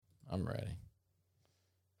I'm ready.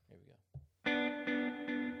 Here we go.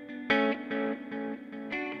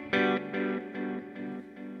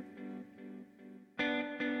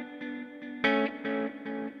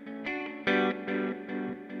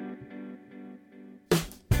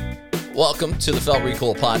 Welcome to the Felt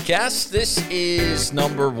Recoil Podcast. This is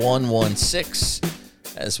number 116,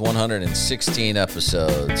 as 116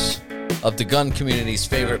 episodes of the gun community's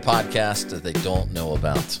favorite podcast that they don't know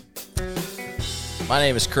about. My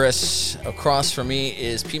name is Chris. Across from me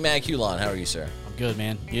is P-Mag Hulon. How are you, sir? I'm good,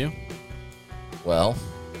 man. You? Well,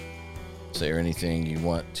 is there anything you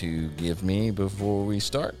want to give me before we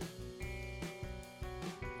start?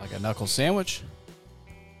 Like a knuckle sandwich?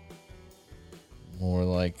 More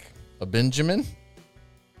like a Benjamin?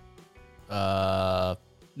 No, I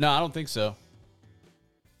don't think so.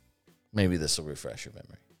 Maybe this will refresh your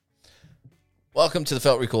memory. Welcome to the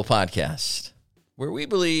Felt Recoil Podcast, where we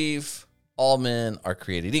believe all men are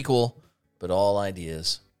created equal, but all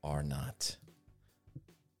ideas are not.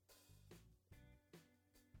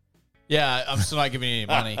 Yeah, I'm still not giving you any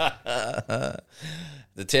money.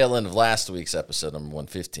 The tail end of last week's episode, number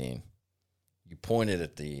 115, you pointed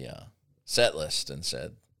at the set list and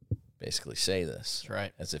said, basically say this. That's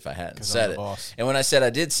right. As if I hadn't 'Cause said I'm the it. boss. And when I said I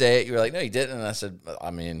did say it, you were like, no, you didn't. And I said, I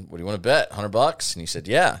mean, what do you want to bet? $100? And you said,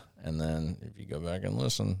 yeah. And then if you go back and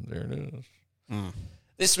listen, there it is.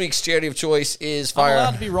 This week's charity of choice is I'm Fire.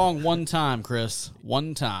 allowed to be wrong one time, Chris.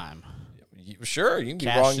 One time. Sure, you can be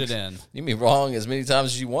Cashed wrong. it in. You can be wrong as many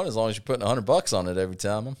times as you want, as long as you're putting $100 on it every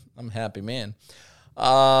time. I'm a happy man. You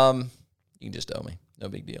can just owe me. No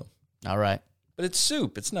big deal. All right. But it's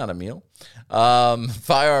soup. It's not a meal.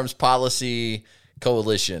 Firearms Policy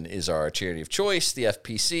Coalition is our charity of choice. The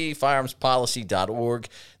FPC, firearmspolicy.org.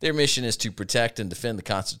 Their mission is to protect and defend the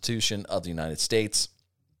Constitution of the United States,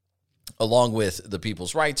 along with the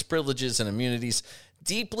people's rights, privileges, and immunities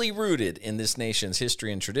deeply rooted in this nation's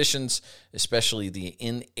history and traditions, especially the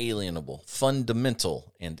inalienable,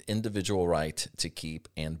 fundamental, and individual right to keep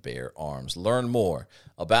and bear arms. Learn more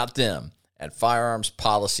about them at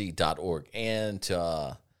firearmspolicy.org. And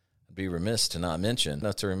be remiss to not mention,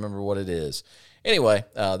 not to remember what it is. Anyway,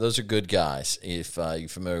 those are good guys. If you're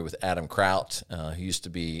familiar with Adam Kraut, who used to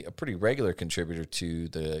be a pretty regular contributor to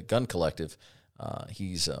the Gun Collective,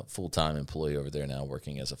 he's a full-time employee over there now,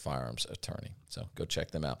 working as a firearms attorney. So go check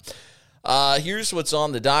them out. Here's what's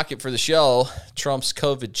on the docket for the show. Trump's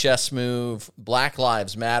COVID chess move. Black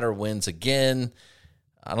Lives Matter wins again.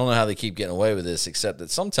 I don't know how they keep getting away with this, except that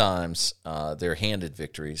sometimes they're handed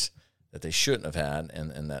victories that they shouldn't have had,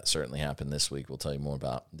 and that certainly happened this week. We'll tell you more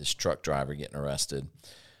about this truck driver getting arrested.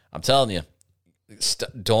 I'm telling you,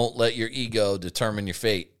 don't let your ego determine your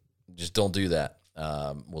fate. Just don't do that.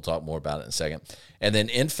 We'll talk more about it in a second. And then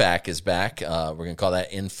NFAC is back. We're going to call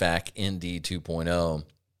that NFAC ND 2.0.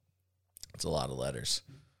 It's a lot of letters.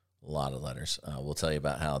 A lot of letters. We'll tell you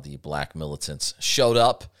about how the black militants showed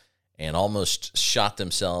up and almost shot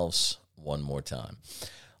themselves one more time.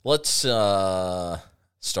 Let's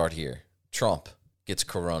start here. Trump gets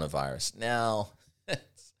coronavirus. Now,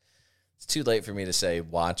 it's too late for me to say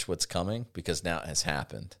watch what's coming, because now it has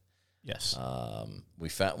happened. Yes.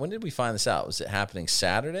 When did we find this out? Was it happening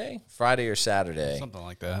Saturday? Friday or Saturday? Something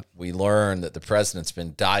like that. We learned that the president's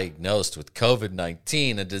been diagnosed with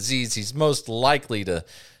COVID-19, a disease he's most likely to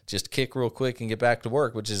just kick real quick and get back to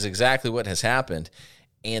work, which is exactly what has happened.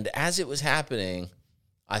 And as it was happening,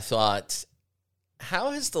 I thought,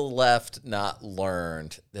 how has the left not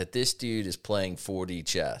learned that this dude is playing 4D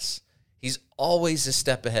chess? He's always a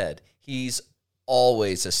step ahead. He's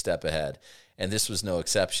always a step ahead. And this was no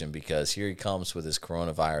exception, because here he comes with his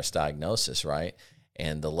coronavirus diagnosis, right?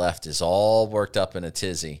 And the left is all worked up in a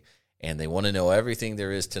tizzy, and they want to know everything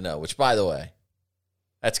there is to know, which, by the way,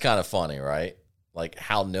 that's kind of funny, right? Like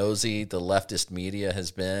how nosy the leftist media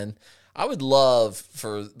has been. I would love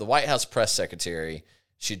for the White House press secretary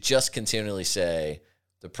should just continually say,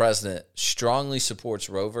 the president strongly supports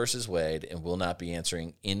Roe versus Wade and will not be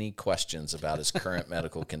answering any questions about his current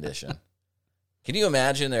medical condition. Can you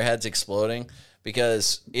imagine their heads exploding?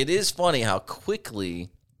 Because it is funny how quickly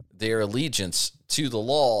their allegiance to the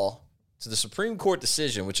law, to the Supreme Court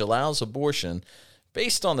decision, which allows abortion,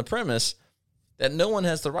 based on the premise that no one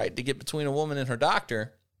has the right to get between a woman and her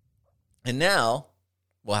doctor. And now,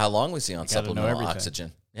 well, how long was he on supplemental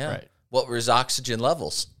oxygen? Yeah. Right. What were his oxygen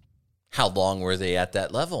levels? How long were they at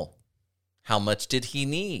that level? How much did he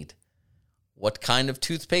need? What kind of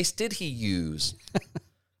toothpaste did he use?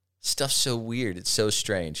 Stuff's so weird. It's so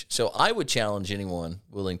strange. So I would challenge anyone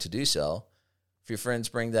willing to do so. If your friends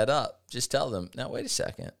bring that up, just tell them, now, wait a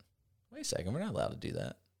second. Wait a second. We're not allowed to do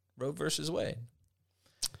that. Roe versus Wade.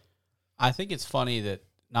 I think it's funny that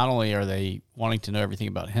not only are they wanting to know everything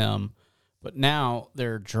about him, but now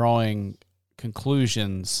they're drawing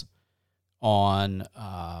conclusions on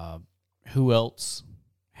who else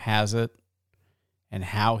has it and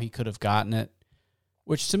how he could have gotten it,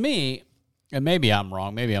 which to me, and maybe I'm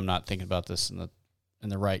wrong, maybe I'm not thinking about this in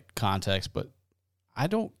the right context, but I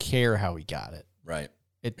don't care how he got it. Right.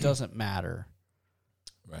 It doesn't matter.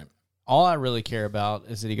 Right. All I really care about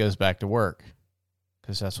is that he goes back to work,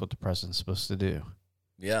 because that's what the president's supposed to do.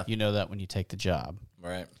 Yeah. You know that when you take the job.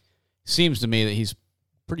 Right. Seems to me that he's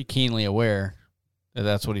pretty keenly aware that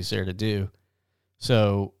that's what he's there to do.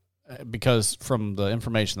 So, because from the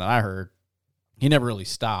information that I heard, he never really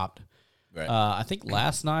stopped. Right. I think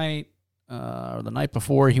last night or the night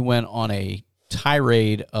before, he went on a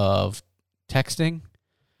tirade of texting,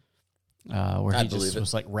 where he just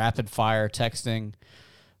was like rapid fire texting,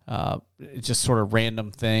 just sort of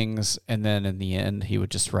random things, and then in the end, he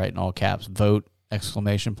would just write in all caps, "Vote!" !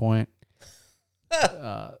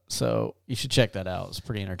 So you should check that out. It's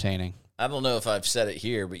pretty entertaining. I don't know if I've said it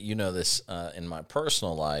here, but you know this, in my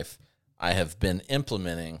personal life, I have been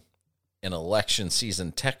implementing an election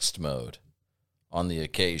season text mode on the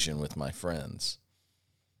occasion with my friends.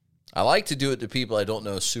 I like to do it to people I don't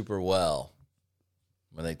know super well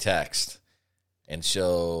when they text. And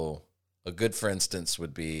so a good, for instance,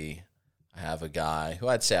 would be, I have a guy who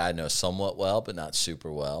I'd say I know somewhat well, but not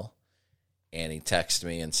super well. And he texted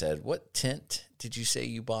me and said, "What tent did you say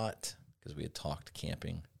you bought?" Because we had talked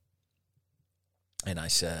camping. And I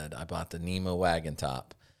said, "I bought the Nemo Wagon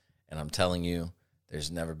Top. And I'm telling you,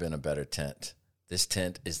 there's never been a better tent. This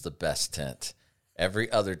tent is the best tent.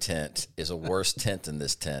 Every other tent is a worse tent than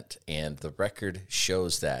this tent. And the record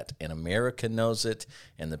shows that. And America knows it.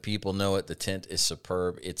 And the people know it. The tent is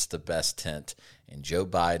superb. It's the best tent. And Joe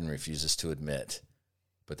Biden refuses to admit.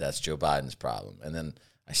 But that's Joe Biden's problem." And then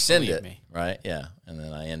I send Believe it, me. right? Yeah. And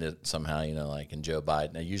then I end it somehow, like, and Joe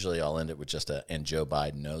Biden. Now, usually I'll end it with just and Joe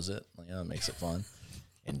Biden knows it. That makes it fun.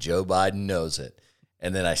 And Joe Biden knows it.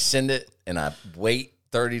 And then I send it, and I wait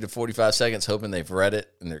 30 to 45 seconds, hoping they've read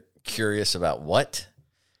it, and they're curious about what.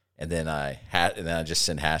 And then I just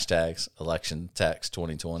send hashtags, election text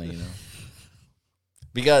 2020,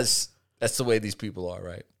 because that's the way these people are,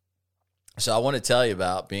 right? So I want to tell you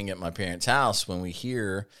about being at my parents' house when we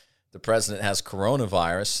hear the president has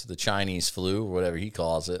coronavirus, the Chinese flu, or whatever he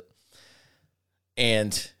calls it.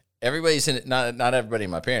 And everybody's in it, not everybody in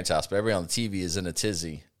my parents' house, but everybody on the TV is in a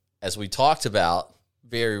tizzy. As we talked about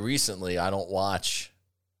very recently, I don't watch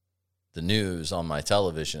the news on my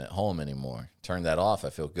television at home anymore. Turn that off. I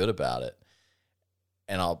feel good about it.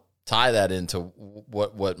 And I'll tie that into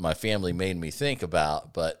what my family made me think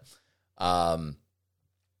about. But I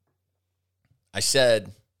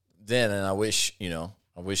said then, and I wish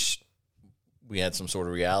we had some sort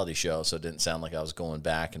of reality show so it didn't sound like I was going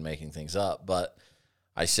back and making things up. But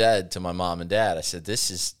I said to my mom and dad, I said,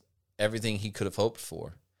 this is everything he could have hoped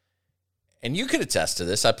for. And you could attest to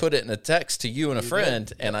this. I put it in a text to you and a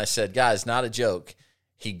friend, and I said, guys, not a joke.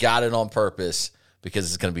 He got it on purpose because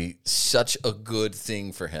it's going to be such a good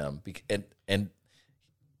thing for him. And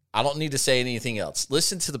I don't need to say anything else.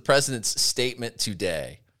 Listen to the president's statement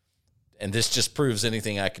today, and this just proves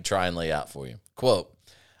anything I could try and lay out for you. Quote,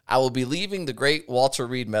 "I will be leaving the great Walter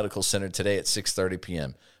Reed Medical Center today at 6:30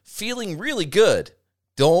 p.m. Feeling really good.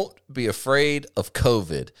 Don't be afraid of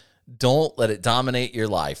COVID. Don't let it dominate your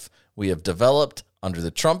life. We have developed, under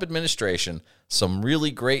the Trump administration, some really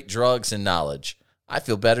great drugs and knowledge. I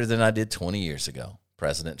feel better than I did 20 years ago."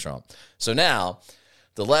 President Trump. So now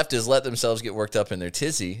the left has let themselves get worked up in their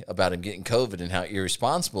tizzy about him getting COVID and how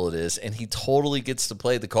irresponsible it is, and he totally gets to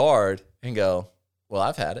play the card and go, "Well,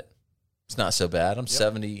 I've had it. It's not so bad. I'm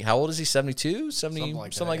 70. How old is he? 72? 70,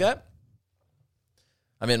 something like that?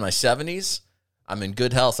 I'm in my 70s. I'm in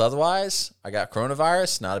good health otherwise. I got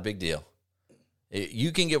coronavirus. Not a big deal.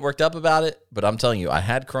 You can get worked up about it, but I'm telling you, I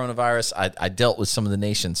had coronavirus. I dealt with some of the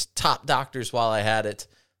nation's top doctors while I had it.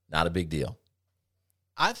 Not a big deal."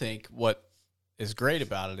 I think what is great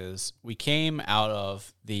about it is we came out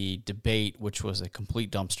of the debate, which was a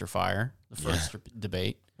complete dumpster fire, the first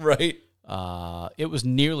debate. Right. It was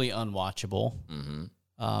nearly unwatchable,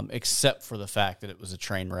 except for the fact that it was a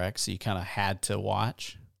train wreck, so you kind of had to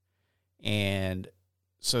watch. And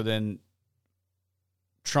so then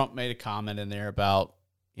Trump made a comment in there about,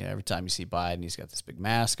 every time you see Biden, he's got this big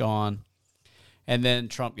mask on. And then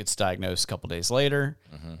Trump gets diagnosed a couple days later.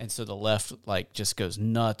 And so the left just goes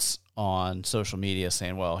nuts on social media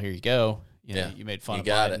saying, well, here you go. You made fun of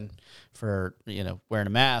Biden for, wearing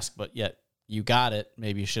a mask, but yet you got it.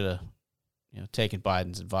 Maybe you should have, taken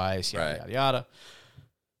Biden's advice, yada, yada, yada.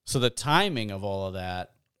 So the timing of all of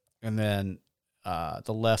that, and then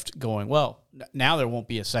the left going, well, now there won't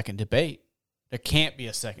be a second debate. There can't be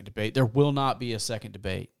a second debate. There will not be a second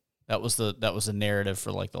debate. That was the narrative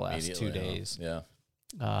for like the last 2 days. Yeah.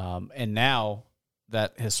 And now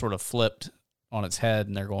that has sort of flipped on its head,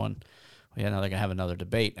 and they're going, well, yeah, now they're going to have another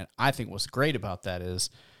debate. And I think what's great about that is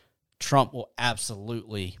Trump will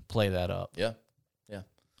absolutely play that up. Yeah. Yeah.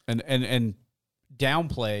 And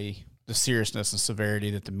downplay the seriousness and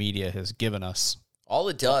severity that the media has given us all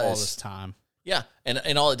it does all this time. Yeah,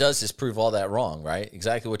 and all it does is prove all that wrong, right?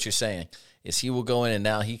 Exactly what you're saying is he will go in and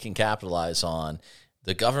now he can capitalize on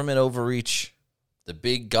the government overreach, the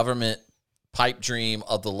big government pipe dream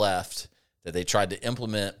of the left that they tried to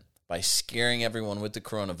implement by scaring everyone with the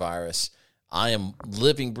coronavirus. I am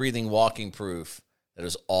living, breathing, walking proof that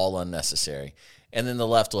is all unnecessary. And then the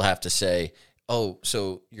left will have to say, oh,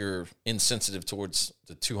 so you're insensitive towards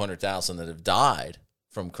the 200,000 that have died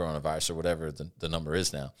from coronavirus or whatever the number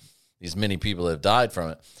is now. These many people have died from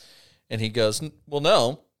it. And he goes, well,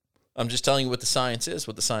 no, I'm just telling you what the science is,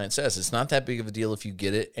 what the science says. It's not that big of a deal if you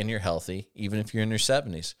get it and you're healthy, even if you're in your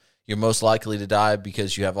 70s. You're most likely to die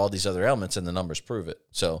because you have all these other ailments, and the numbers prove it.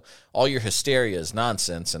 So all your hysteria is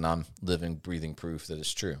nonsense, and I'm living, breathing proof that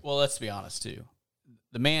it's true. Well, let's be honest, too.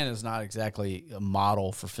 The man is not exactly a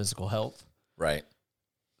model for physical health. Right.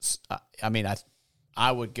 I mean,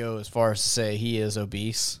 I would go as far as to say he is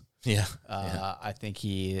obese. Yeah. I think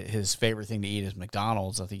his favorite thing to eat is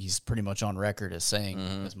McDonald's. I think he's pretty much on record as saying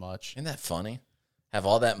as much. Isn't that funny? Have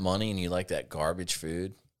all that money and you like that garbage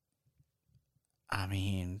food? I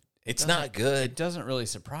mean, it's not good. It doesn't really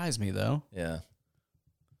surprise me, though. Yeah.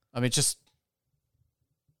 I mean,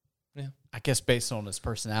 I guess based on his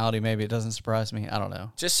personality, maybe it doesn't surprise me. I don't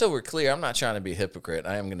know. Just so we're clear, I'm not trying to be a hypocrite.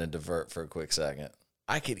 I am going to divert for a quick second.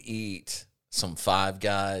 I could eat some Five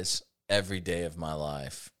Guys every day of my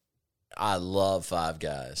life. I love Five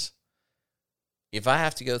Guys. If I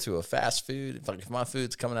have to go through a fast food, if my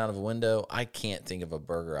food's coming out of a window, I can't think of a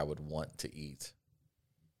burger I would want to eat.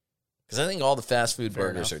 Because I think all the fast food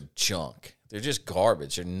burgers are junk. They're just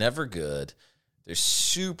garbage. They're never good. They're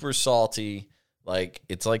super salty. Like,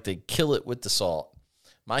 it's like they kill it with the salt.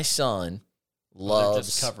 My son loves... They're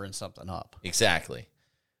just covering something up. Exactly.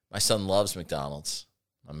 My son loves McDonald's,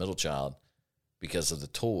 my middle child, because of the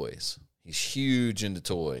toys. He's huge into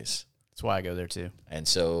toys. That's why I go there, too. And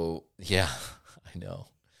so, yeah, I know.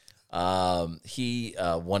 He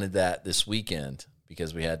wanted that this weekend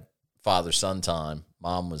because we had father-son time.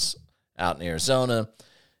 Mom was out in Arizona.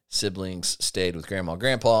 Siblings stayed with grandma and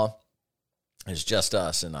grandpa. It was just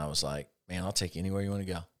us, and I was like, man, I'll take you anywhere you want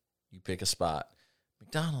to go. You pick a spot.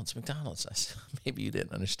 McDonald's. I said, maybe you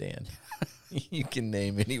didn't understand. You can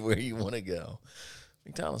name anywhere you want to go.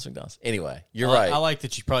 McDonald's. Anyway, you're right. I like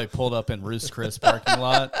that you probably pulled up in Ruth's Chris parking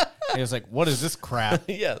lot. He was like, what is this crap?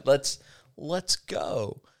 Yeah, let's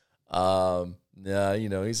go.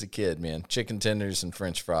 No, he's a kid, man. Chicken tenders and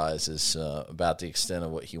French fries is about the extent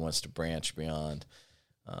of what he wants to branch beyond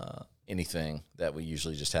anything that we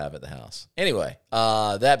usually just have at the house. Anyway,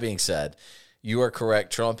 that being said, you are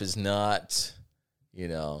correct. Trump is not, he's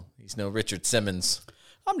no Richard Simmons.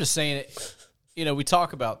 I'm just saying it. We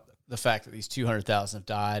talk about the fact that these 200,000 have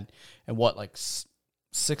died, and like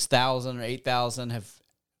 6,000 or 8,000 have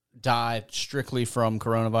died strictly from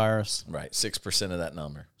coronavirus. Right, 6% of that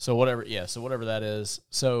number. So whatever that is.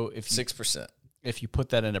 So if 6%. If you put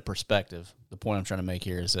that into perspective, the point I'm trying to make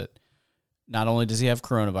here is that not only does he have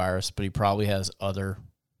coronavirus, but he probably has other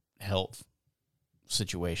health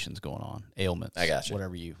situations going on, ailments. I got you.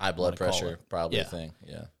 Whatever you high blood pressure, probably a thing.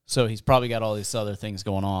 Yeah. So he's probably got all these other things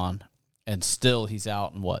going on, and still he's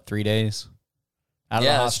out in 3 days? Out of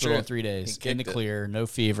the hospital in 3 days, in the clear, no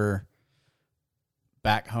fever,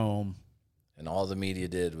 back home. And all the media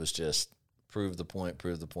did was just prove the point.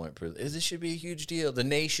 This should be a huge deal. The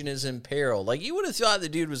nation is in peril. Like, you would have thought the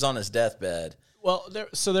dude was on his deathbed. Well,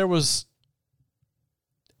 there was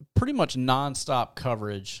pretty much nonstop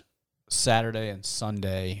coverage Saturday and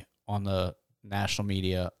Sunday on the national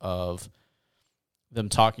media of them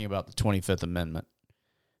talking about the 25th Amendment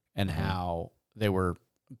and how they were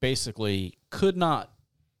basically could not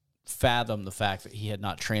fathom the fact that he had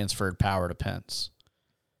not transferred power to Pence.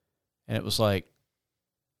 And it was like,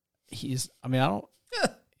 he's not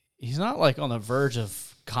like on the verge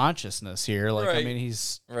of consciousness here. Like, right.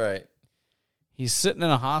 He's right. He's sitting in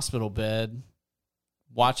a hospital bed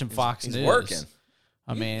watching Fox News. He's working.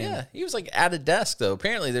 He was like at a desk though.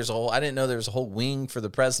 Apparently I didn't know there was a whole wing for the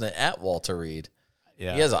president at Walter Reed.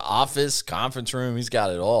 Yeah. He has an office, conference room. He's got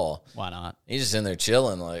it all. Why not? He's just in there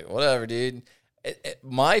chilling like, whatever, dude.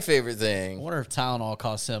 My favorite I thing. wonder if Tylenol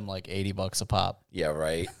costs him like $80 a pop, Yeah,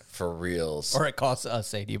 right. For reals. or it costs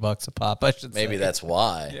us $80 a pop. I should say. Maybe that's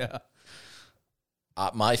why. Yeah.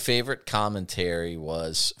 My favorite commentary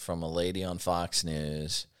was from a lady on Fox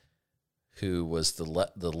News who was the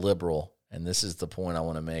liberal, and this is the point I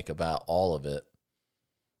want to make about all of it,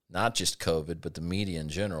 not just COVID, but the media in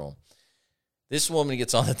general. This woman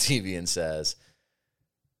gets on the TV and says,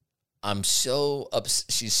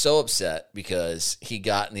 she's so upset because he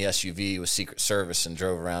got in the SUV with Secret Service and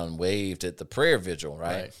drove around and waved at the prayer vigil,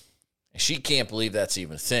 right? And she can't believe that's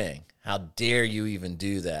even a thing. How dare you even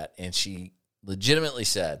do that? And she legitimately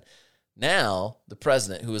said, now the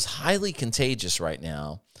president, who is highly contagious right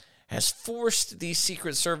now, has forced these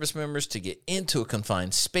Secret Service members to get into a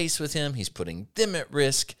confined space with him. He's putting them at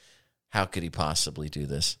risk. How could he possibly do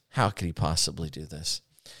this? How could he possibly do this?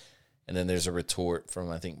 And then there's a retort from,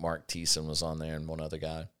 I think Mark Thiessen was on there and one other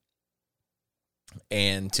guy.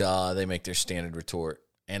 And they make their standard retort.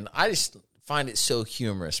 And I just find it so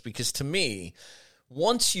humorous because to me,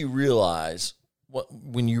 once you realize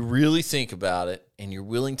when you really think about it and you're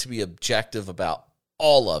willing to be objective about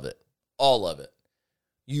all of it,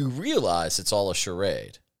 you realize it's all a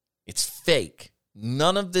charade. It's fake.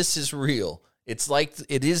 None of this is real. It's like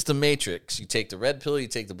it is the Matrix. You take the red pill, you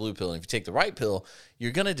take the blue pill. And if you take the right pill,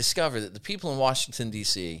 you're going to discover that the people in Washington,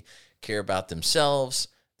 D.C. care about themselves,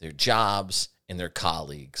 their jobs, and their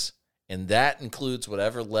colleagues. And that includes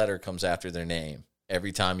whatever letter comes after their name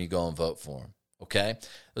every time you go and vote for them. Okay?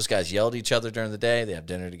 Those guys yell at each other during the day. They have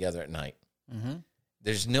dinner together at night. Mm-hmm.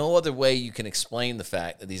 There's no other way you can explain the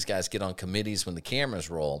fact that these guys get on committees when the cameras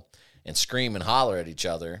roll and scream and holler at each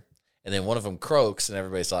other. And then one of them croaks, and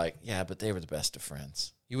everybody's like, yeah, but they were the best of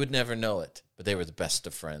friends. You would never know it, but they were the best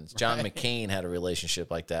of friends. John McCain had a relationship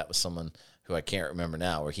like that with someone who I can't remember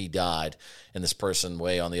now, where he died, and this person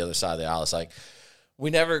way on the other side of the aisle is like, we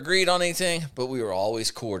never agreed on anything, but we were always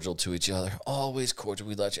cordial to each other. Always cordial.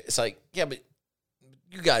 We loved you. It's like, yeah, but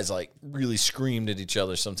you guys like really screamed at each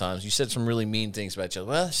other sometimes. You said some really mean things about each other.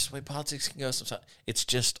 Well, that's just the way politics can go sometimes. It's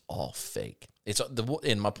just all fake.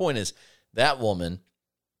 And my point is that woman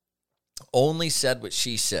only said what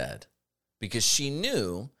she said because she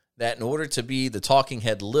knew that in order to be the talking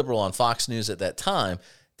head liberal on Fox News at that time,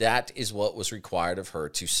 that is what was required of her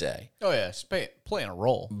to say. Oh, yeah. It's playing a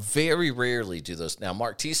role. Very rarely do those. Now,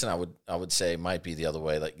 Mark Thiessen, I would say, might be the other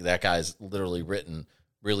way. Like, that guy's literally written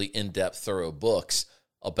really in-depth, thorough books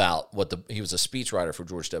about he was a speechwriter for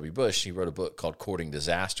George W. Bush. He wrote a book called Courting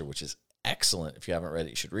Disaster, which is excellent. If you haven't read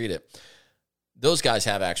it, you should read it. Those guys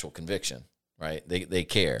have actual conviction. Right, they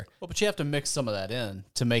care. Well, but you have to mix some of that in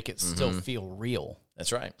to make it still feel real.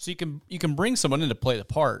 That's right. So you can bring someone in to play the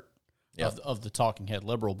part of the talking head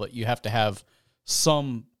liberal, but you have to have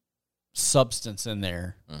some substance in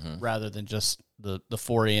there rather than just the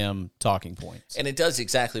 4 a.m. talking points. And it does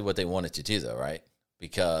exactly what they want it to do, though, right?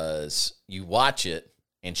 Because you watch it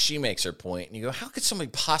and she makes her point, and you go, how could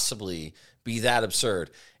somebody possibly be that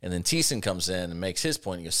absurd? And then Thiessen comes in and makes his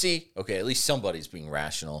point. And you go, see, okay, at least somebody's being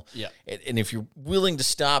rational. Yeah. And if you're willing to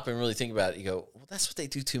stop and really think about it, you go, well, that's what they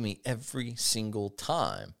do to me every single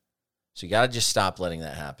time. So you got to just stop letting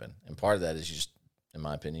that happen. And part of that is you just, in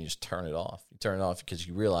my opinion, you just turn it off. You turn it off because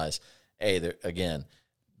you realize, hey, again,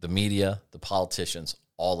 the media, the politicians,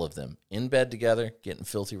 all of them in bed together, getting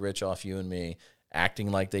filthy rich off you and me,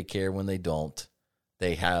 acting like they care when they don't.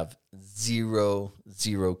 They have zero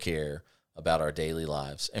care about our daily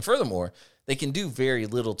lives. And furthermore, they can do very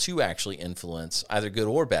little to actually influence either good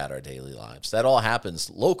or bad our daily lives. That all happens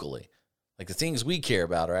locally. Like the things we care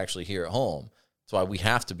about are actually here at home. That's why we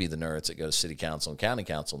have to be the nerds that go to city council and county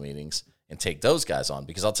council meetings and take those guys on.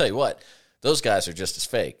 Because I'll tell you what, those guys are just as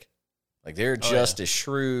fake. Like they're just as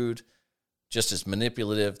shrewd, just as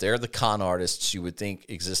manipulative. They're the con artists you would think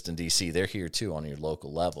exist in D.C. They're here, too, on your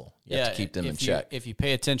local level. You have to keep them in check. If you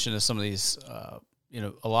pay attention to some of these,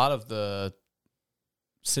 a lot of the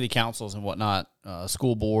city councils and whatnot,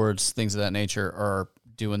 school boards, things of that nature, are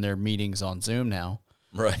doing their meetings on Zoom now.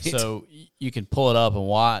 Right. So you can pull it up and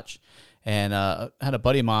watch. And I had a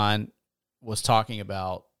buddy of mine was talking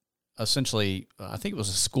about essentially, I think it was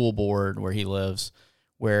a school board where he lives,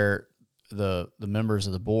 where the members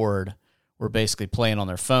of the board were basically playing on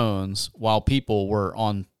their phones while people were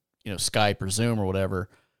on, Skype or Zoom or whatever,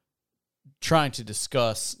 trying to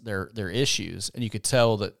discuss their issues. And you could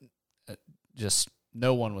tell that just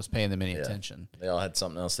no one was paying them any attention. They all had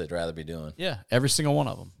something else they'd rather be doing. Yeah, every single one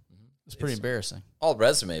of them. It's pretty embarrassing. All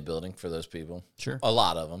resume building for those people. Sure. A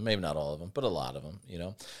lot of them, maybe not all of them, but a lot of them,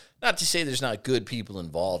 Not to say there's not good people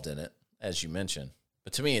involved in it, as you mentioned.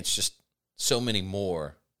 But to me, it's just so many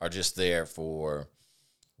more are just there for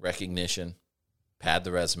recognition, pad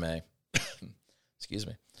the resume. Excuse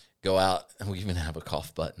me. Go out, and we even have a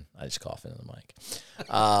cough button. I just cough into the mic.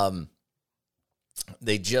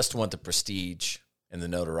 They just want the prestige and the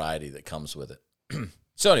notoriety that comes with it.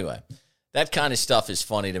 So anyway, that kind of stuff is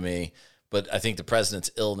funny to me, but I think the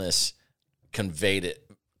president's illness conveyed it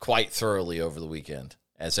quite thoroughly over the weekend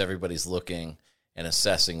as everybody's looking and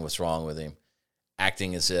assessing what's wrong with him,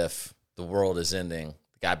 acting as if the world is ending.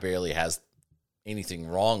 The guy barely has anything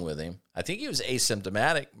wrong with him. I think he was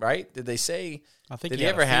asymptomatic, right? Did they say? I think did he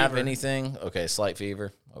ever have anything? Okay, slight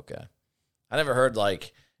fever. Okay, I never heard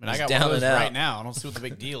like. I mean, I got down one of those right now. I don't see what the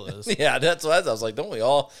big deal is. Yeah, that's what I was like. Don't we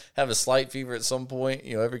all have a slight fever at some point?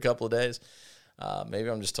 Every couple of days. Maybe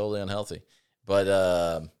I'm just totally unhealthy.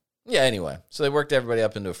 But yeah. Anyway, so they worked everybody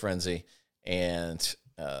up into a frenzy, and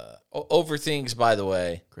over things. By the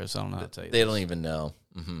way, Chris, I don't know how to tell you. They don't even know.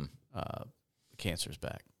 Mm-hmm. Cancer's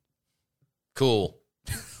back. Cool.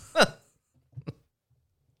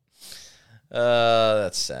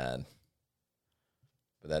 That's sad,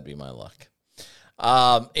 but that'd be my luck.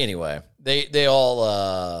 Anyway, they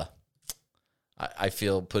all I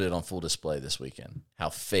feel put it on full display this weekend how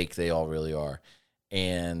fake they all really are.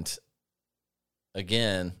 And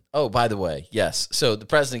again, oh, by the way, yes. So the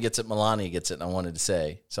president gets it, Melania gets it, and I wanted to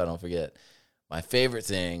say, so I don't forget, my favorite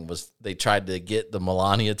thing was they tried to get the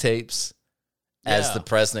Melania tapes as the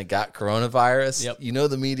president got coronavirus. Yep.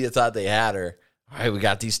 The media thought they had her. All right, we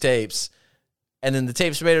got these tapes. And then the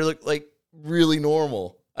tapes made her look like really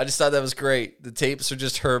normal. I just thought that was great. The tapes are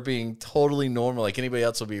just her being totally normal, like anybody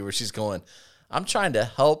else will be, where she's going, I'm trying to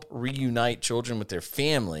help reunite children with their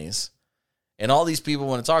families. And all these people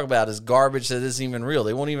want to talk about is garbage that isn't even real.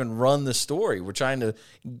 They won't even run the story. We're trying to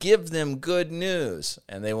give them good news,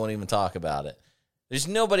 and they won't even talk about it. There's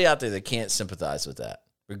nobody out there that can't sympathize with that,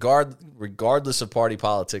 regardless of party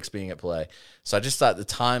politics being at play. So I just thought the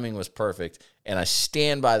timing was perfect, and I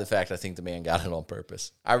stand by the fact I think the man got it on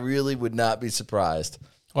purpose. I really would not be surprised.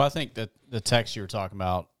 Well, I think that the text you were talking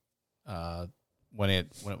about when it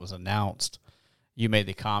was announced, you made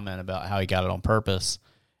the comment about how he got it on purpose.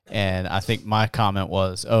 And I think my comment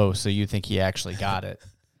was, oh, so you think he actually got it?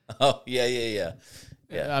 Oh, yeah.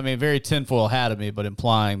 I mean, very tinfoil hat of me, but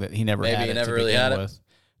implying that he never had it. Maybe he never really had it.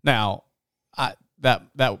 Now,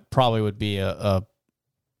 that probably would be a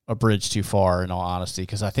bridge too far, in all honesty,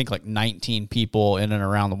 because I think like 19 people in and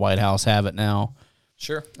around the White House have it now.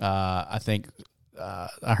 Sure. I think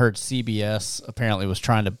I heard CBS apparently was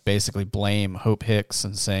trying to basically blame Hope Hicks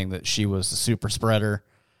and saying that she was the super spreader.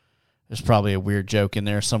 There's probably a weird joke in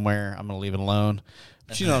there somewhere. I'm going to leave it alone.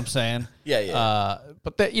 But you know what I'm saying? Yeah.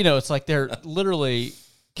 But that, it's like they're literally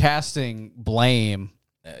casting blame.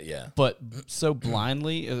 Yeah. But so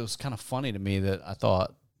blindly, it was kind of funny to me that I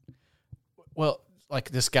thought, well,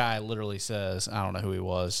 like this guy literally says, I don't know who he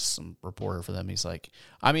was, some reporter for them. He's like,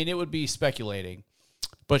 I mean, it would be speculating,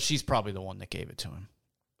 but she's probably the one that gave it to him.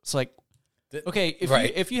 It's like, okay,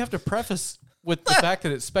 if you have to preface with the fact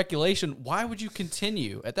that it's speculation, why would you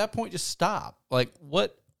continue? At that point, just stop. Like,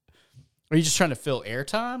 what? Are you just trying to fill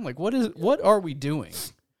airtime? Like, what are we doing?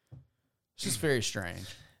 It's just very strange.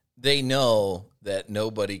 They know that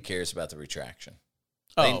nobody cares about the retraction.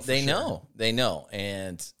 They know.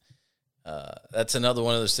 And that's another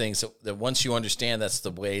one of those things that once you understand that's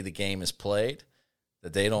the way the game is played,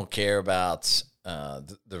 that they don't care about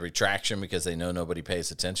the retraction because they know nobody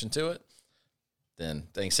pays attention to it, then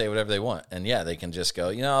they can say whatever they want. And, yeah, they can just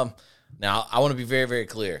go, now I want to be very, very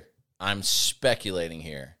clear. I'm speculating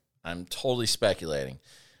here. I'm totally speculating.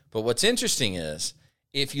 But what's interesting is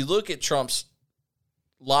if you look at Trump's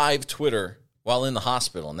live Twitter while in the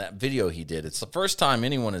hospital and that video he did, it's the first time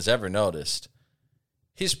anyone has ever noticed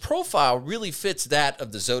his profile really fits that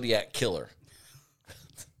of the Zodiac Killer.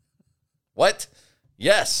 What?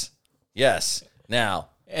 Yes. Now,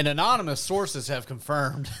 and anonymous sources have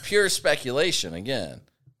confirmed. Pure speculation, again.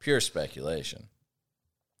 Pure speculation.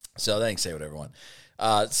 So they can say whatever they want.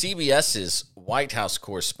 CBS's White House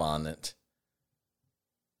correspondent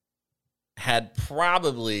had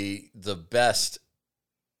probably the best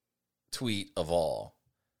tweet of all.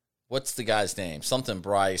 What's the guy's name? Something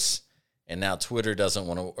Bryce. And now Twitter doesn't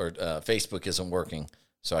want to, or Facebook isn't working,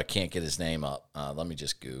 so I can't get his name up. Let me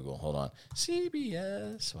just Google. Hold on.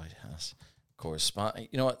 CBS White House correspondent.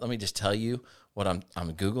 You know what? Let me just tell you what I'm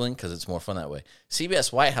Googling because it's more fun that way.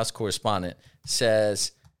 CBS White House correspondent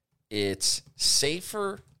says it's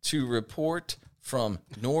safer to report from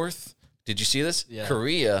North, did you see this? Yeah.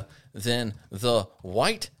 Korea than the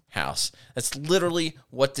White House. That's literally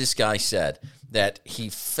what this guy said, that he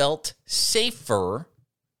felt safer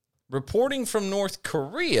reporting from North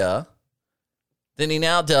Korea than he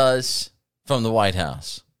now does from the White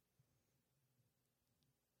House.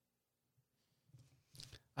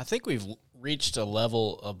 I think we've reached a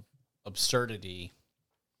level of absurdity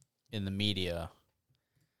in the media.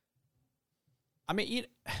 I mean,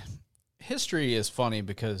 history is funny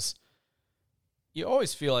because you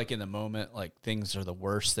always feel like in the moment, like things are the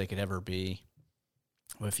worst they could ever be.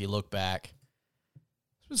 But if you look back,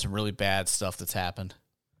 there's been some really bad stuff that's happened.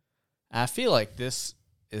 And I feel like this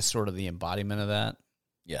is sort of the embodiment of that.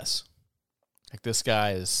 Yes. Like this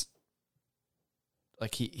guy is,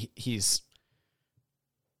 like he's,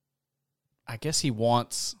 I guess he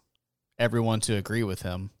wants everyone to agree with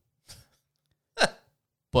him.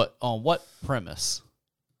 But on what premise?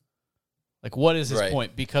 Like, what is his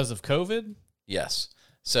point? Because of COVID? Yes.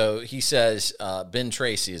 So he says, Ben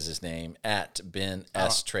Tracy is his name, at Ben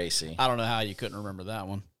S. Tracy. I don't know how you couldn't remember that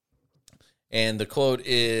one. And the quote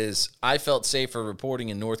is, I felt safer reporting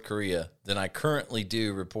in North Korea than I currently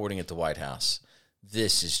do reporting at the White House.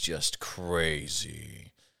 This is just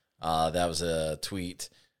crazy. That was a tweet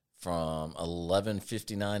from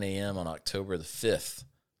 11:59 a.m. on October the 5th.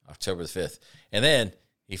 And then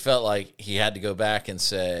he felt like he had to go back and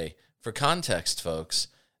say, for context, folks,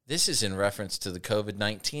 this is in reference to the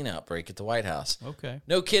COVID-19 outbreak at the White House. Okay.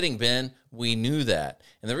 No kidding, Ben. We knew that.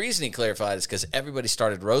 And the reason he clarified is because everybody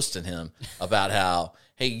started roasting him about how,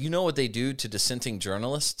 hey, you know what they do to dissenting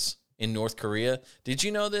journalists in North Korea? Did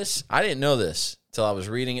you know this? I didn't know this until I was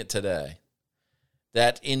reading it today.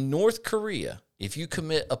 That in North Korea, if you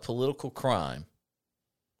commit a political crime,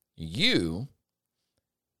 you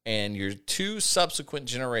and your 2 subsequent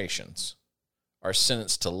generations are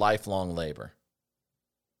sentenced to lifelong labor.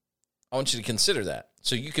 I want you to consider that.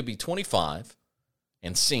 So you could be 25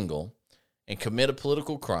 and single and commit a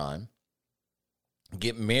political crime,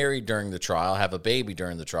 get married during the trial, have a baby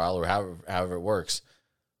during the trial, or however it works.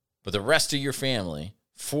 But the rest of your family,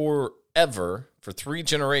 forever, for 3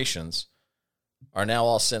 generations, are now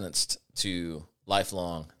all sentenced to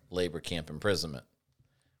lifelong labor camp imprisonment.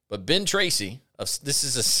 But Ben Tracy, this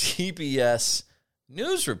is a CBS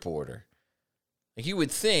news reporter. You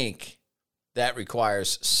would think that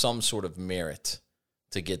requires some sort of merit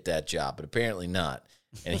to get that job, but apparently not.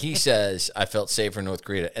 And he says, I felt safer in North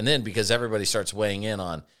Korea. And then because everybody starts weighing in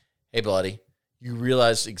on, hey, buddy, you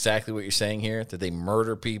realize exactly what you're saying here? That they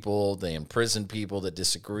murder people, they imprison people that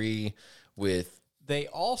disagree with. They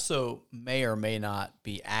also may or may not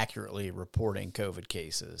be accurately reporting COVID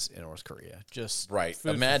cases in North Korea. Just right.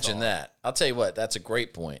 Imagine that. I'll tell you what, that's a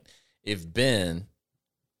great point. If Ben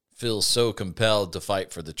feels so compelled to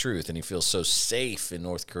fight for the truth and he feels so safe in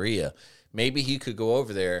North Korea, maybe he could go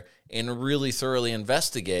over there and really thoroughly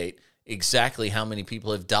investigate exactly how many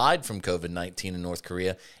people have died from COVID-19 in North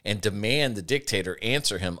Korea and demand the dictator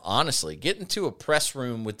answer him honestly. Get into a press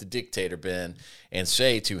room with the dictator, Ben, and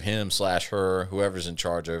say to him/her, whoever's in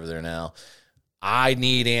charge over there now, I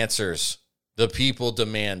need answers. The people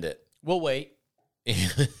demand it. We'll wait. We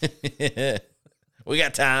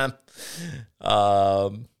got time.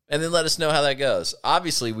 And then let us know how that goes.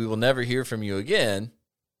 Obviously, we will never hear from you again.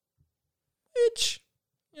 Which,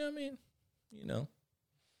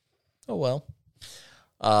 oh well.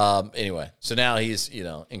 Anyway, so now he's,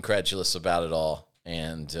 incredulous about it all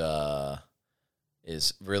and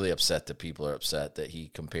is really upset that people are upset that he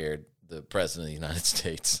compared the president of the United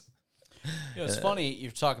States. It's funny,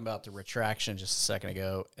 you're talking about the retraction just a second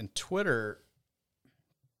ago, and Twitter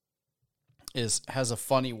has a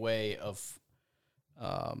funny way of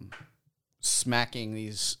smacking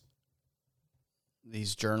these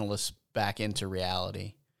journalists back into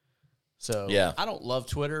reality. So yeah. I don't love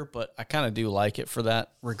Twitter, but I kind of do like it for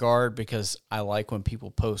that regard because I like when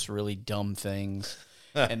people post really dumb things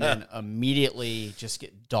and then immediately just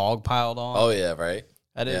get dogpiled on. Oh yeah, right.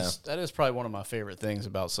 That is probably one of my favorite things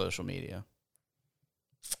about social media.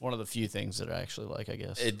 One of the few things that I actually like, I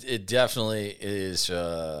guess. It definitely is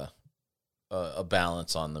a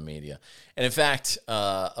balance on the media. And in fact,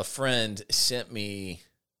 a friend sent me,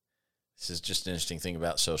 this is just an interesting thing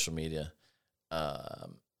about social media.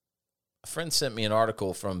 A friend sent me an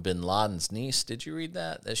article from Bin Laden's niece. Did you read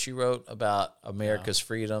that? That she wrote about America's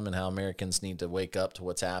freedom and how Americans need to wake up to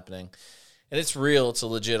what's happening. And it's real. It's a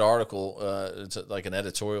legit article. It's like an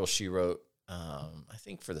editorial she wrote, I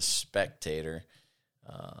think for The Spectator.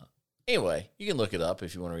 Anyway, you can look it up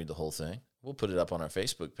if you want to read the whole thing. We'll put it up on our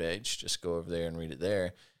Facebook page. Just go over there and read it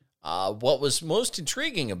there. What was most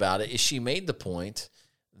intriguing about it is she made the point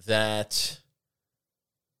that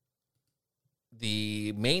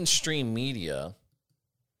the mainstream media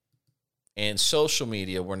and social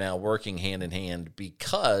media were now working hand in hand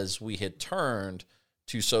because we had turned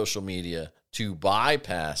to social media to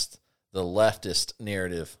bypass the leftist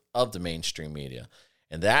narrative of the mainstream media.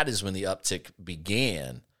 And that is when the uptick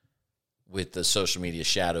began, with the social media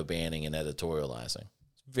shadow banning and editorializing.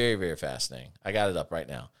 It's very, very fascinating. I got it up right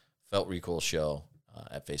now. Felt Recoil Show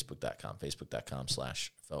at facebook.com,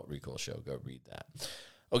 facebook.com/Felt Recoil Show. Go read that.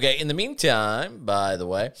 Okay, in the meantime, by the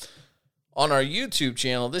way, on our YouTube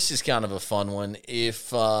channel, this is kind of a fun one.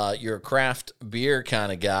 If you're a craft beer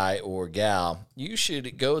kind of guy or gal, you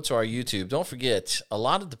should go to our YouTube. Don't forget, a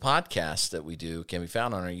lot of the podcasts that we do can be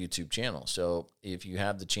found on our YouTube channel. So if you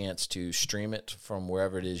have the chance to stream it from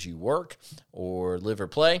wherever it is you work or live or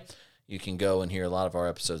play, you can go and hear a lot of our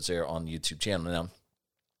episodes there on the YouTube channel. Now,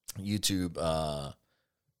 YouTube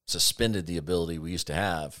suspended the ability we used to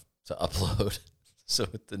have to upload. So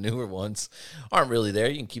the newer ones aren't really there.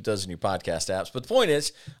 You can keep those in your podcast apps. But the point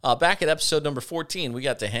is, back at episode number 14, we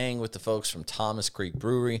got to hang with the folks from Thomas Creek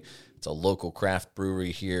Brewery. It's a local craft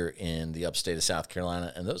brewery here in the upstate of South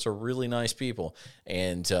Carolina, and those are really nice people.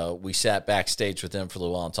 And we sat backstage with them for a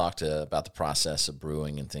little while and talked about the process of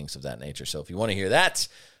brewing and things of that nature. So if you want to hear that,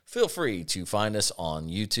 feel free to find us on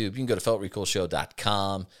YouTube. You can go to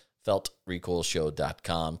feltrecoilshow.com.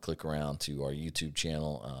 feltrecoilshow.com. Click around to our YouTube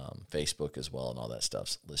channel, Facebook as well, and all that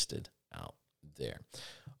stuff's listed out there.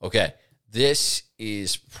 Okay, this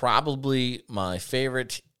is probably my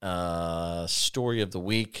favorite story of the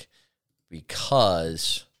week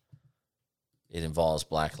because it involves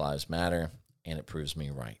Black Lives Matter, and it proves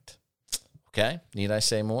me right. Okay, need I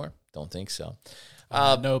say more? Don't think so.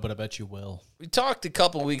 No, but I bet you will. We talked a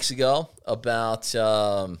couple weeks ago about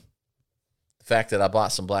the fact that I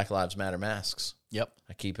bought some Black Lives Matter masks. Yep.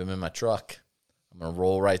 I keep them in my truck. I'm going to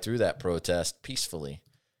roll right through that protest peacefully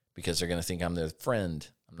because they're going to think I'm their friend.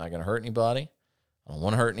 I'm not going to hurt anybody. I don't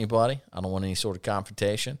want to hurt anybody. I don't want any sort of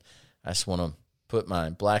confrontation. I just want to put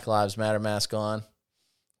my Black Lives Matter mask on,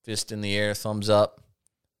 fist in the air, thumbs up,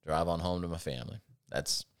 drive on home to my family.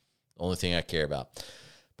 That's the only thing I care about.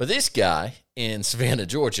 But this guy in Savannah,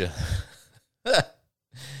 Georgia,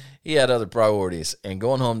 he had other priorities, and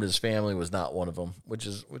going home to his family was not one of them, which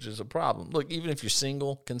is a problem. Look, even if you're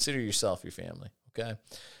single, consider yourself your family, okay?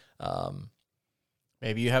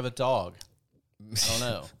 Maybe you have a dog. I don't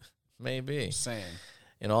know. Maybe. Just saying.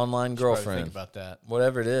 An online girlfriend. Think about that.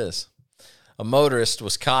 Whatever it is. A motorist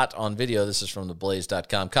was caught on video, this is from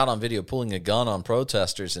theblaze.com, caught on video pulling a gun on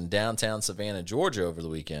protesters in downtown Savannah, Georgia over the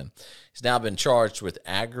weekend. He's now been charged with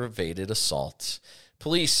aggravated assault.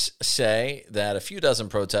 Police say that a few dozen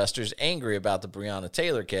protesters angry about the Breonna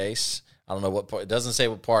Taylor case, I don't know what part, it doesn't say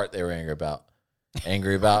what part they were angry about.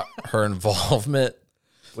 Angry about her involvement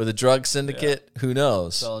with a drug syndicate? Yeah. Who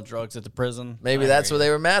knows? Selling drugs at the prison? Maybe that's what they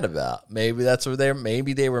were mad about. Maybe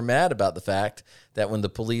they were mad about the fact that when the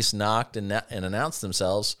police knocked and announced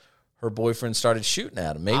themselves, her boyfriend started shooting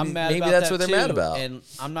at him. Maybe that's what they're mad about. And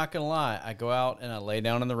I'm not going to lie. I go out and I lay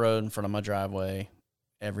down in the road in front of my driveway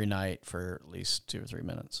every night for at least 2 or 3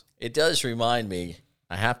 minutes. It does remind me,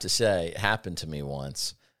 I have to say, it happened to me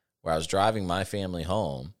once where I was driving my family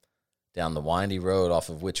home down the windy road off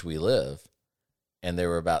of which we live, and there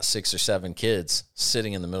were about 6 or 7 kids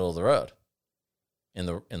sitting in the middle of the road in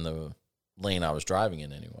the lane I was driving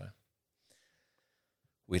in anyway.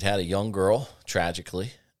 We'd had a young girl,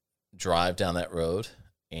 tragically, drive down that road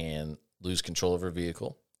and lose control of her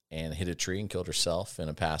vehicle and hit a tree and killed herself and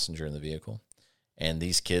a passenger in the vehicle. And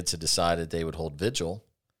these kids had decided they would hold vigil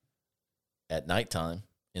at nighttime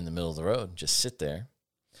in the middle of the road and just sit there,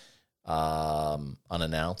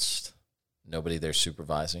 unannounced, nobody there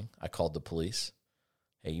supervising. I called the police.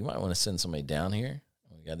 Hey, you might want to send somebody down here.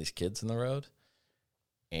 We got these kids in the road.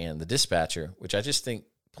 And the dispatcher, which I just think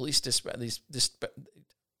police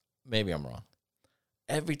maybe I'm wrong.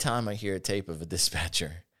 Every time I hear a tape of a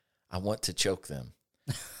dispatcher, I want to choke them.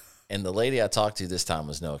 And the lady I talked to this time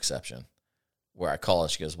was no exception. Where I call her,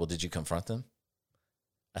 she goes, well, did you confront them?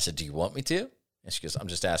 I said, do you want me to? And she goes, I'm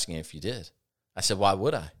just asking if you did. I said, why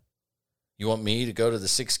would I? You want me to go to the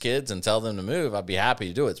 6 kids and tell them to move? I'd be happy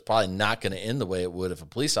to do it. It's probably not going to end the way it would if a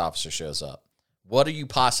police officer shows up. What are you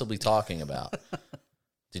possibly talking about?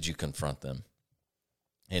 Did you confront them?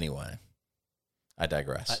 Anyway, I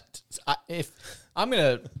digress. If I'm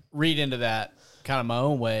going to read into that kind of my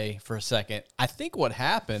own way for a second, I think what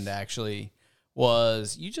happened actually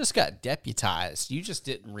was you just got deputized. You just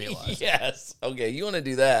didn't realize. Yes. Okay, you want to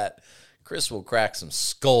do that. Chris will crack some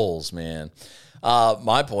skulls, man.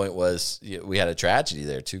 My point was we had a tragedy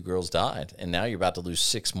there. 2 girls died, and now you're about to lose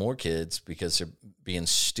 6 more kids because they're being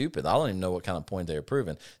stupid. I don't even know what kind of point they were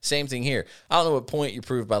proving. Same thing here. I don't know what point you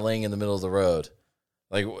proved by laying in the middle of the road.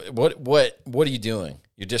 Like, what are you doing?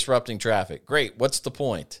 You're disrupting traffic. Great. What's the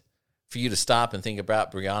point? For you to stop and think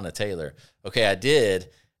about Breonna Taylor. Okay, I did.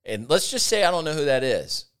 And let's just say I don't know who that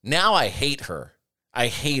is. Now I hate her. I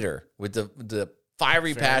hate her with the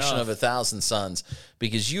fiery Fair passion enough. of 1,000 suns,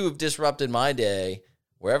 because you have disrupted my day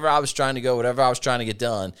wherever I was trying to go, whatever I was trying to get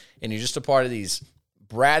done, and you're just a part of these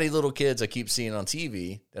bratty little kids I keep seeing on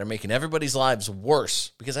TV that are making everybody's lives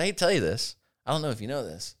worse. Because I hate to tell you this, I don't know if you know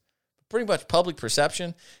this, but pretty much public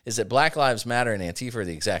perception is that Black Lives Matter and Antifa are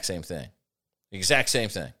the exact same thing. The exact same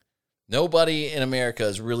thing. Nobody in America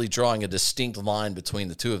is really drawing a distinct line between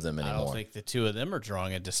the two of them I anymore. don't think the two of them are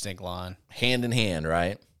drawing a distinct line. Hand in hand,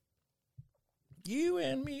 right? You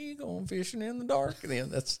and me going fishing in the dark. And then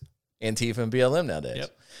that's Antifa and BLM nowadays.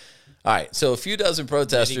 Yep. All right, so a few dozen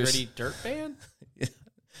protesters. Nitty-gritty dirt band?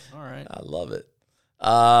 All right. I love it.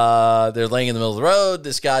 They're laying in the middle of the road.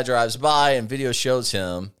 This guy drives by, and video shows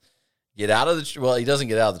him get out of the. Well, he doesn't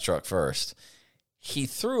get out of the truck first. He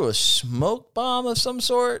threw a smoke bomb of some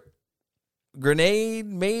sort, grenade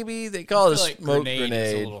maybe. They call it a like smoke grenade.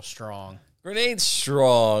 grenade. Is a little strong. Grenade's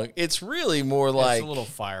strong. It's really more like It's a little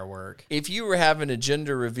firework. if you were having a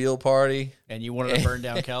gender reveal party. And you wanted to burn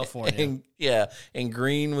down California. And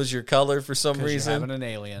green was your color for some 'Cause you're reason. having an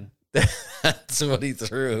alien. That's what he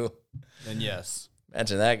threw. Then yes.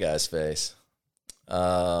 Imagine that guy's face.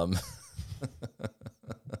 I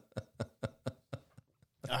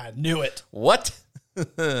knew it. What?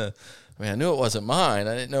 I mean, I knew it wasn't mine.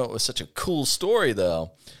 I didn't know it was such a cool story,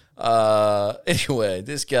 though. Anyway,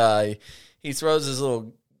 this guy, he throws his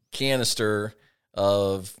little canister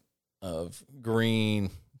of green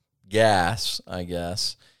gas, I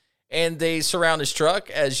guess, and they surround his truck,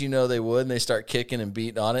 as you know they would, and they start kicking and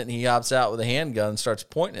beating on it, and he hops out with a handgun and starts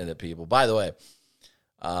pointing it at people. By the way,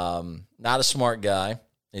 not a smart guy,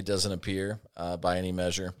 it doesn't appear, by any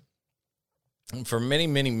measure. And for many,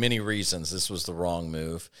 many, many reasons, this was the wrong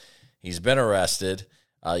move. He's been arrested.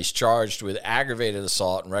 He's charged with aggravated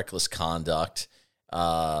assault and reckless conduct.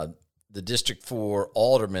 The District 4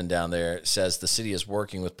 alderman down there says the city is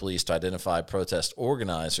working with police to identify protest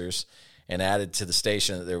organizers, and added to the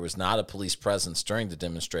station that there was not a police presence during the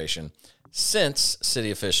demonstration since city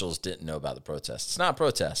officials didn't know about the protest. It's not a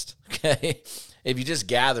protest, okay? If you just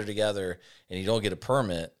gather together and you don't get a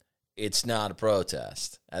permit, it's not a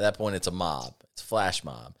protest. At that point, it's a mob. It's a flash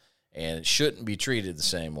mob, and it shouldn't be treated the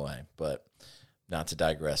same way, but not to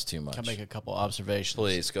digress too much. Can I make a couple observations?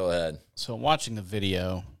 Please, go ahead. So I'm watching the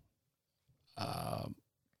video.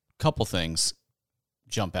 Couple things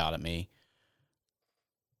jump out at me.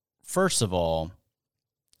 First of all,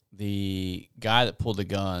 the guy that pulled the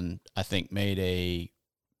gun, I think, made a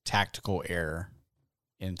tactical error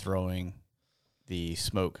in throwing the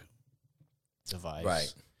smoke device.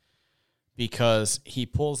 Right. Because he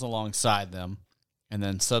pulls alongside them, and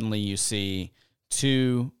then suddenly you see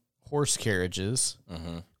two horse carriages,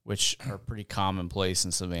 which are pretty commonplace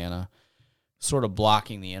in Savannah, sort of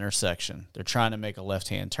blocking the intersection. They're trying to make a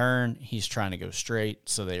left-hand turn. He's trying to go straight,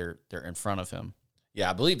 so they're in front of him. Yeah,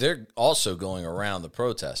 I believe they're also going around the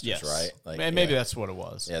protesters, right? Like, maybe that's what it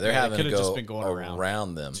was. Yeah, they're having to go just been going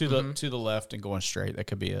around them. To the left and going straight. That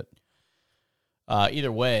could be it.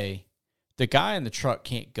 Either way, the guy in the truck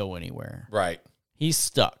can't go anywhere. Right. He's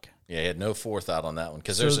stuck. Yeah, he had no forethought on that one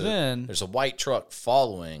because So there's a white truck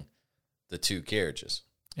following the two carriages.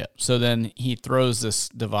 Yeah. So then he throws this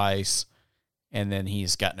device, and then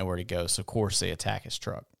he's got nowhere to go. So, of course, they attack his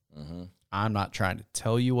truck. I'm not trying to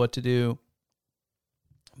tell you what to do,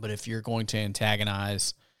 but if you're going to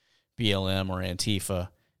antagonize BLM or Antifa,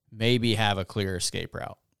 maybe have a clear escape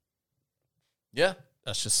route. Yeah.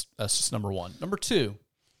 That's just number one. Number two.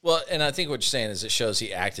 Well, and I think what you're saying is it shows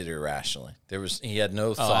he acted irrationally. He had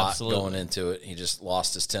no thought absolutely. going into it. He just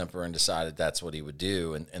lost his temper and decided that's what he would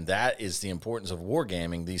do. And that is the importance of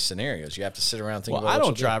wargaming these scenarios. You have to sit around and think about I what don't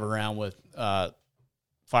you'll drive around with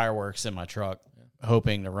fireworks in my truck,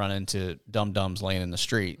 hoping to run into dum-dums laying in the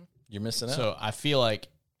street. do. You're missing out. So I feel like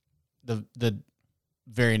the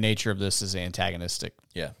very nature of this is antagonistic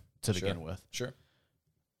to begin with. Sure.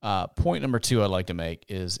 Point number two I'd like to make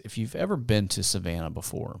is if you've ever been to Savannah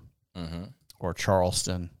before or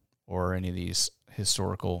Charleston or any of these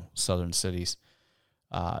historical southern cities,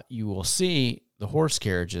 you will see the horse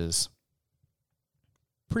carriages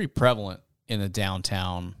pretty prevalent in the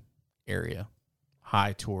downtown area.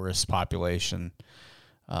 High tourist population,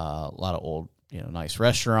 a lot of old, nice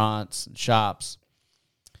restaurants and shops.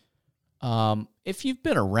 If you've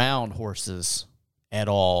been around horses at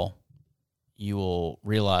all, you will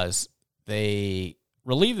realize they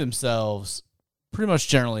relieve themselves pretty much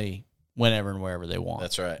generally whenever and wherever they want.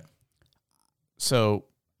 That's right. So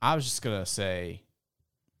I was just going to say,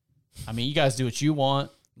 I mean, you guys do what you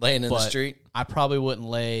want. Laying in the street? I probably wouldn't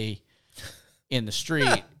lay in the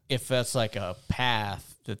street if that's like a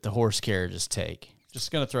path that the horse carriages take.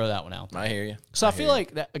 Just going to throw that one out there. I hear you. So I feel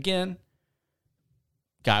like that, again,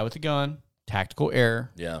 guy with a gun, tactical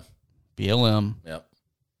error. Yeah. BLM, Yep.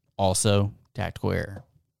 also tactical error.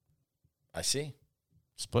 I see.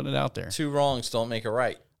 Just putting it out there. 2 wrongs don't make a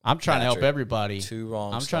right. I'm trying to help Patrick, everybody. 2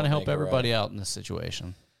 wrongs. I'm trying to don't help make a everybody right. out in this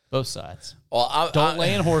situation. Both sides. Well, Don't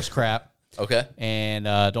lay in horse crap, Okay. and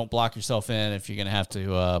don't block yourself in if you're going to have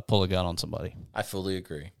to pull a gun on somebody. I fully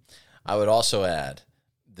agree. I would also add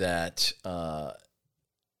that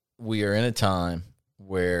we are in a time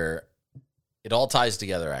where it all ties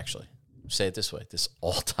together, actually. Say it this way. This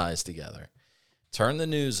all ties together. Turn the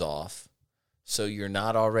news off so you're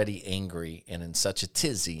not already angry and in such a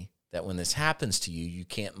tizzy that when this happens to you, you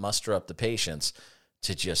can't muster up the patience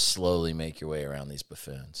to just slowly make your way around these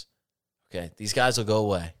buffoons. Okay? These guys will go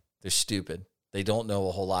away. They're stupid. They don't know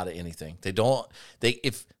a whole lot of anything.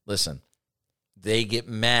 Listen, they get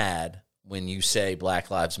mad when you say Black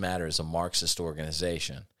Lives Matter is a Marxist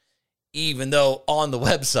organization, even though on the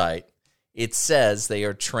website it says they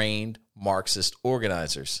are trained Marxist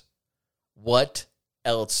organizers. What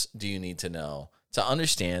else do you need to know to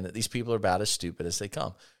understand that these people are about as stupid as they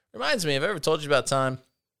come? Reminds me, have I ever told you about time?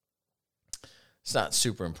 It's not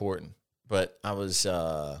super important, but I was,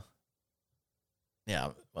 well,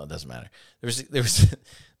 it doesn't matter. There was,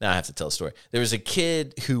 now I have to tell a story. There was a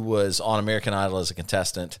kid who was on American Idol as a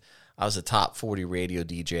contestant. I was a top 40 radio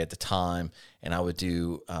DJ at the time, and I would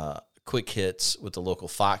do quick hits with the local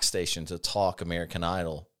Fox station to talk American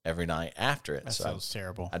Idol every night after it. That sounds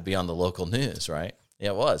terrible. I'd be on the local news, right? Yeah,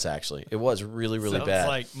 it was actually. It was really, really Sounds bad.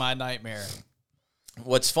 like my nightmare.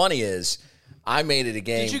 What's funny is I made it a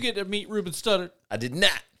game. Did you get to meet Ruben Studdard? I did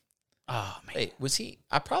not. Oh, man. Wait, was he?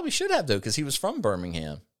 I probably should have, though, because he was from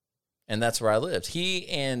Birmingham, and that's where I lived. He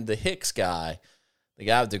and the Hicks guy, the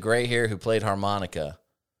guy with the gray hair who played harmonica,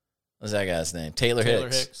 what's that guy's name? Taylor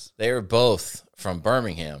Hicks. They were both from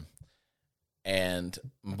Birmingham, and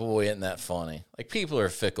boy, isn't that funny. Like, people are a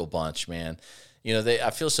fickle bunch, man. You know, I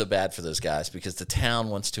feel so bad for those guys because the town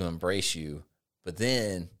wants to embrace you, but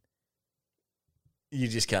then you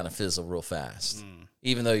just kind of fizzle real fast.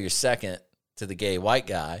 Even though you're second to the gay white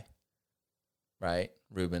guy, right?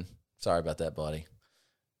 Ruben, sorry about that, buddy.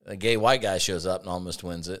 A gay white guy shows up and almost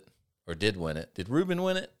wins it, or did win it. Did Ruben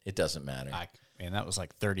win it? It doesn't matter. Man, that was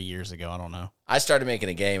like 30 years ago. I don't know. I started making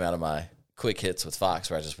a game out of my quick hits with Fox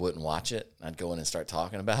where I just wouldn't watch it. I'd go in and start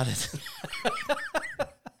talking about it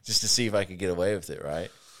just to see if I could get away with it, right?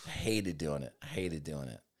 I hated doing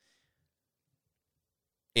it.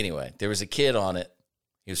 Anyway, there was a kid on it.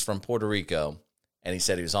 He was from Puerto Rico, and he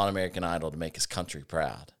said he was on American Idol to make his country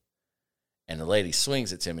proud. And the lady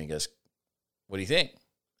swings it to me and goes, "What do you think?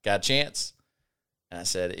 Got a chance?" And I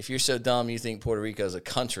said, "If you're so dumb you think Puerto Rico is a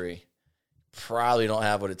country, probably don't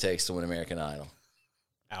have what it takes to win American Idol."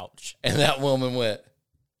 Ouch. And that woman went,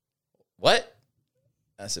 "What?"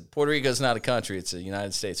 I said, "Puerto Rico's not a country. It's a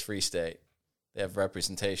United States free state. They have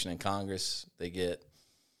representation in Congress. They get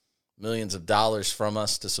millions of dollars from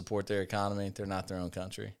us to support their economy. They're not their own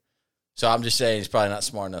country. So I'm just saying he's probably not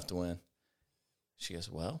smart enough to win." She goes,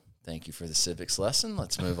 "Well, thank you for the civics lesson.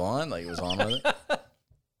 Let's move on." Like, it was on with it.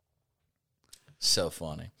 So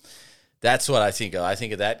funny. That's what I think of. I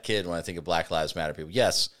think of that kid when I think of Black Lives Matter people.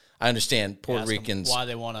 Yes, I understand Puerto Ricans. Why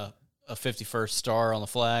they want a 51st star on the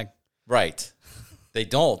flag? Right. They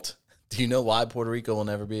don't. Do you know why Puerto Rico will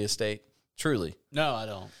never be a state? Truly. No, I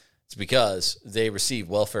don't. It's because they receive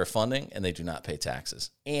welfare funding and they do not pay taxes.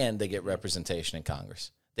 And they get representation in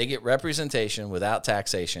Congress. They get representation without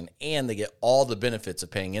taxation, and they get all the benefits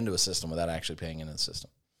of paying into a system without actually paying into the system.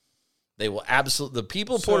 They will absolutely, the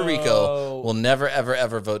people of Puerto Rico will never, ever,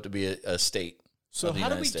 ever vote to be a state. So how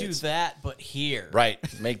do we do that but here? Right.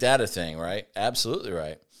 Make that a thing, right? Absolutely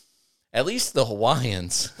right. At least the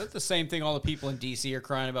Hawaiians. Is that the same thing all the people in D.C. are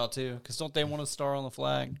crying about, too? Because don't they want a star on the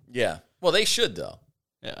flag? Yeah. Well, they should, though.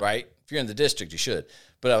 Yeah. Right? If you're in the district, you should.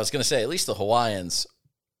 But I was going to say, at least the Hawaiians,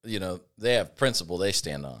 you know, they have principle they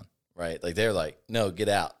stand on, right? Like, they're like, no, get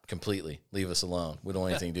out completely. Leave us alone. We don't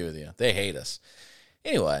want anything to do with you. They hate us.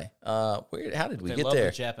 Anyway, how did we get love there?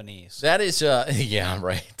 The Japanese. That is, yeah,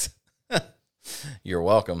 right. You're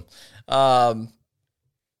welcome.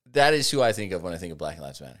 That is who I think of when I think of Black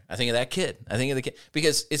Lives Matter. I think of that kid. I think of the kid.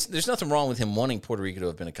 Because there's nothing wrong with him wanting Puerto Rico to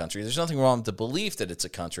have been a country. There's nothing wrong with the belief that it's a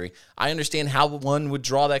country. I understand how one would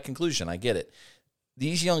draw that conclusion. I get it.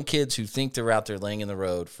 These young kids who think they're out there laying in the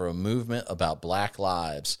road for a movement about black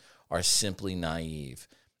lives are simply naive.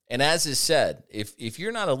 And as is said, if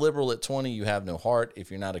you're not a liberal at 20, you have no heart.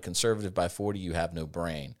 If you're not a conservative by 40, you have no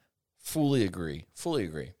brain. Fully agree. Fully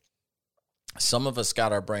agree. Some of us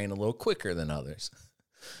got our brain a little quicker than others.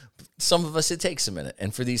 Some of us, it takes a minute.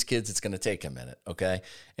 And for these kids, it's going to take a minute, okay?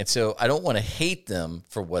 And so I don't want to hate them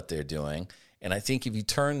for what they're doing. And I think if you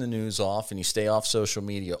turn the news off and you stay off social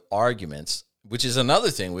media arguments, which is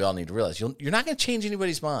another thing we all need to realize, you're not going to change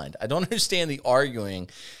anybody's mind. I don't understand the arguing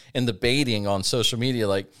and debating on social media,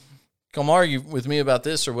 like, come argue with me about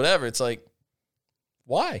this or whatever. It's like,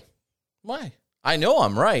 why? Why? I know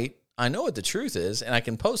I'm right. I know what the truth is, and I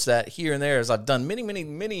can post that here and there, as I've done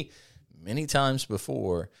many times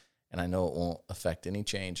before, and I know it won't affect any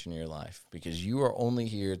change in your life, because you are only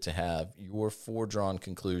here to have your foredrawn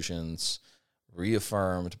conclusions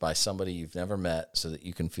reaffirmed by somebody you've never met so that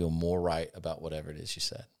you can feel more right about whatever it is you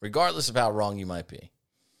said, regardless of how wrong you might be.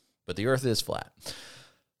 But the earth is flat.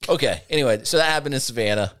 Okay, anyway, so that happened in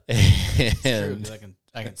Savannah. And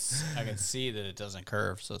I can see that it doesn't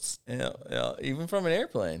curve, so it's even from an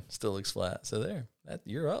airplane, still looks flat. So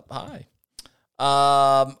you're up high.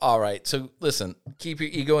 All right. So listen, keep your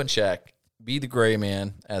ego in check. Be the gray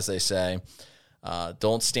man, as they say.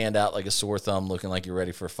 Don't stand out like a sore thumb, looking like you're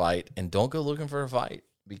ready for a fight, and don't go looking for a fight,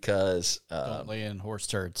 because don't lay in horse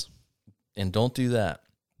turds. And don't do that.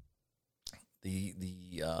 The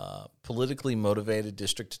politically motivated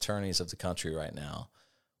district attorneys of the country right now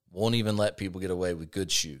won't even let people get away with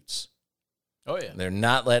good shoots. Oh, yeah. They're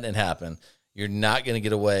not letting it happen. You're not going to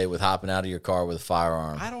get away with hopping out of your car with a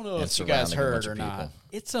firearm. I don't know if you guys heard or not.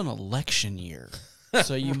 It's an election year,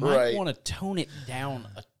 so you might want to tone it down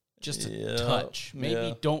just a touch.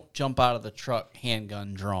 Maybe don't jump out of the truck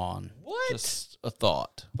handgun drawn. What? Just a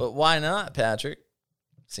thought. But why not, Patrick?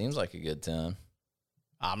 Seems like a good time.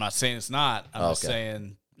 I'm not saying it's not. I'm just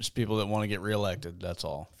saying there's people that want to get reelected. That's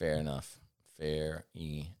all. Fair enough.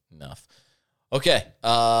 Okay.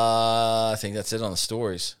 I think that's it on the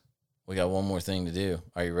stories. We got one more thing to do.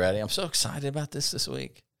 Are you ready? I'm so excited about this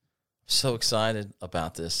week. So excited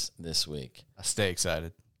about this week. I stay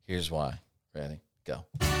excited. Here's why. Ready? Go.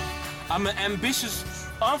 I'm an ambitious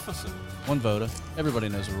officer. One voter. Everybody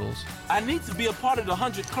knows the rules. I need to be a part of the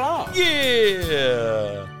 100 Club.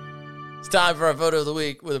 Yeah. It's time for our vote of the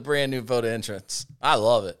week with a brand new vote entrance. I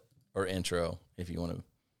love it. Or intro, if you want to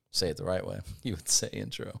say it the right way. You would say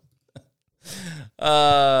intro.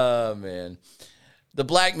 Oh, man. The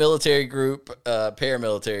Black Military Group,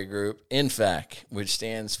 paramilitary group, NFAC, which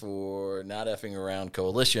stands for Not Effing Around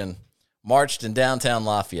Coalition, marched in downtown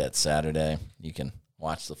Lafayette Saturday. You can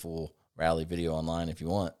watch the full rally video online if you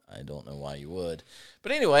want. I don't know why you would.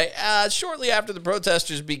 But anyway, shortly after the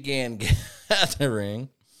protesters began gathering,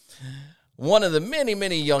 one of the many,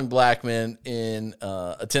 many young black men in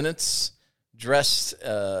attendance, dressed in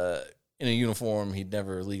a uniform he'd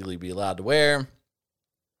never legally be allowed to wear,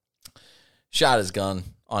 shot his gun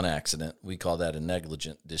on accident. We call that a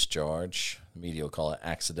negligent discharge. The media will call it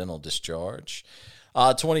accidental discharge.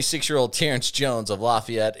 26-year-old Terrence Jones of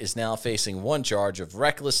Lafayette is now facing one charge of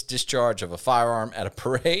reckless discharge of a firearm at a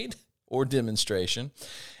parade or demonstration,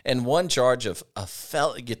 and one charge of a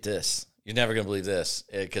get this. You're never going to believe this,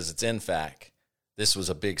 because it's NFAC. This was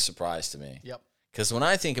a big surprise to me. Yep. Because when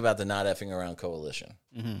I think about the Not Effing Around Coalition,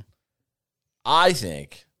 I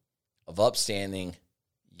think of upstanding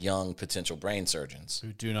young potential brain surgeons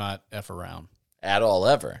who do not F around at all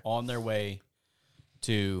ever. On their way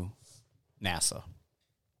to NASA.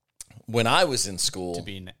 When I was in school, to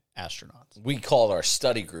be astronauts, we called our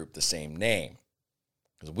study group the same name,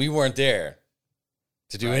 because we weren't there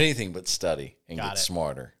to do anything but study and get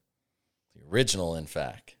smarter. The original, in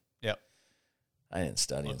fact. Yep. I didn't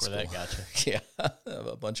study in school. Where that got you. Yeah,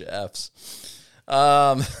 a bunch of Fs.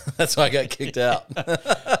 That's why I got kicked out.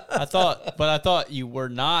 I thought you were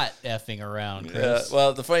not effing around, Chris.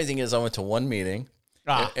 Well, the funny thing is, I went to one meeting,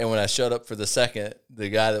 and when I showed up for the second, the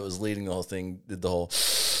guy that was leading the whole thing did the whole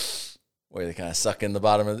where they kind of suck in the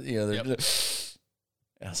bottom of and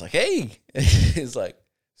I was like, "Hey," he's like,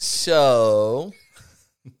 "So."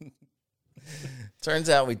 Turns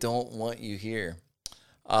out we don't want you here.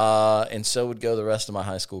 And so would go the rest of my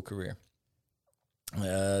high school career.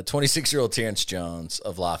 26-year-old Terrence Jones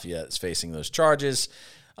of Lafayette is facing those charges.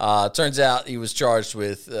 Turns out he was charged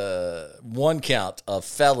with one count of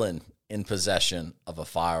felon in possession of a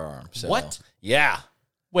firearm. So, what? Yeah.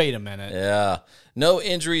 Wait a minute. Yeah. No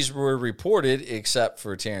injuries were reported except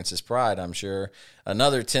for Terrence's pride, I'm sure.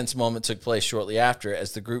 Another tense moment took place shortly after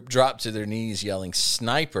as the group dropped to their knees yelling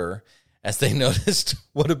 "sniper" as they noticed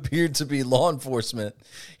what appeared to be law enforcement.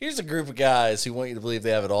 Here's a group of guys who want you to believe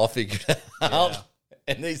they have it all figured out. Yeah.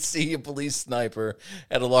 And they see a police sniper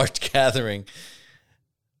at a large gathering.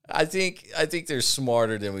 I think they're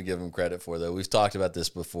smarter than we give them credit for, though. We've talked about this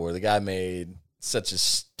before. The guy made such a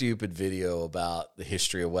stupid video about the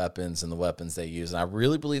history of weapons and the weapons they use. And I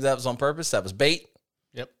really believe that was on purpose. That was bait.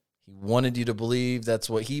 Yep. He wanted you to believe that's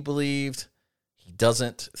what he believed. He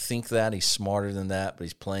doesn't think that. He's smarter than that, but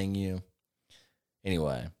he's playing you.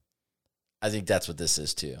 Anyway, I think that's what this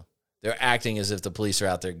is too. They're acting as if the police are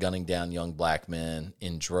out there gunning down young black men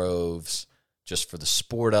in droves just for the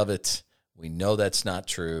sport of it. We know that's not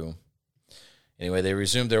true. Anyway, they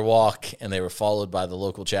resumed their walk, and they were followed by the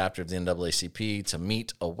local chapter of the NAACP to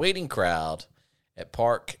meet a waiting crowd at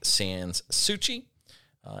Park Sans Souci.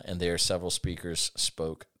 And there, several speakers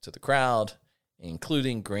spoke to the crowd,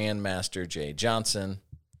 including Grandmaster Jay Johnson,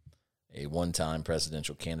 a one-time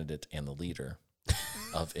presidential candidate and the leader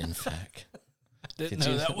of INFAC. Did you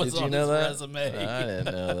know that? Resume. I didn't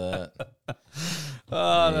know that.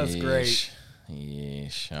 Oh, that's great.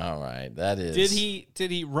 Yeesh. All right, that is.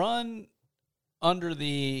 Did he run under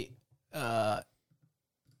the not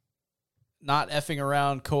effing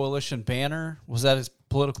around coalition banner? Was that his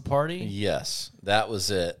political party? Yes, that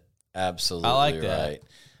was it. Absolutely, I like that. Right.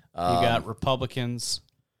 You got Republicans,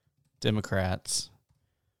 Democrats,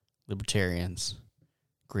 Libertarians,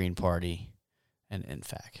 Green Party, and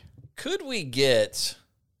INFAC. Could we get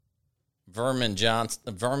Vermin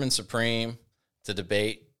Supreme to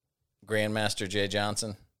debate Grandmaster Jay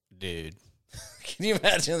Johnson? Dude. Can you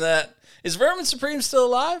imagine that? Is Vermin Supreme still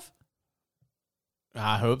alive?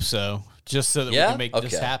 I hope so. Just so that we can make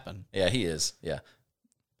this happen. Yeah, he is. Yeah.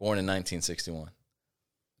 Born in 1961.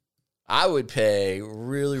 I would pay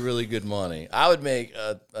really, really good money. I would make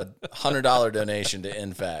a $100 donation to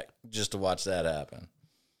INFAC just to watch that happen.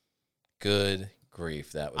 Good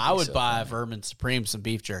grief. That would be I would so buy funny. Vermin Supreme some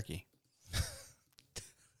beef jerky.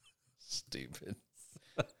 Stupid.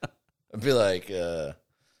 I'd be like, so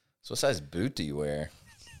what size boot do you wear?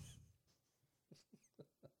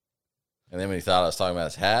 And then when he thought I was talking about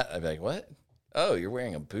his hat, I'd be like, what? Oh, you're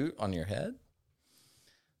wearing a boot on your head?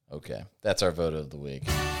 Okay. That's our vote of the week.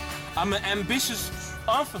 I'm an ambitious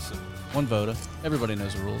officer. One voter. Everybody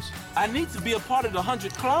knows the rules. I need to be a part of the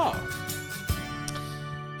 100 Club.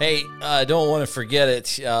 Hey, I don't want to forget it.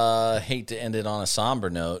 Hate to end it on a somber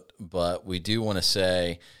note, but we do want to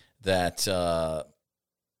say that the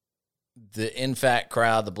INFAC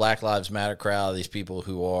crowd, the Black Lives Matter crowd, these people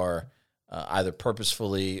who are either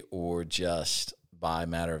purposefully or just by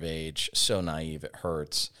matter of age, so naive it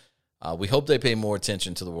hurts. We hope they pay more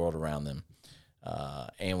attention to the world around them.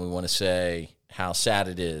 And we want to say how sad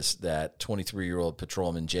it is that 23-year-old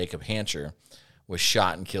patrolman Jacob Hancher was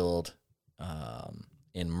shot and killed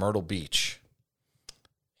in Myrtle Beach.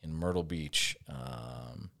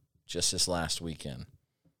 Just this last weekend.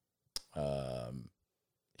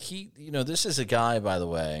 This is a guy, by the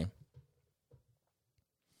way.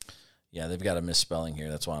 Yeah, they've got a misspelling here.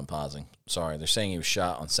 That's why I'm pausing. Sorry. They're saying he was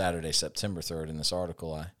shot on Saturday, September 3rd in this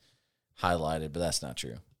article I highlighted, but that's not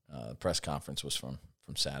true. The press conference was from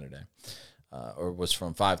Saturday, or was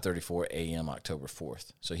from 5:34 a.m. October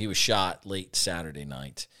 4th. So he was shot late Saturday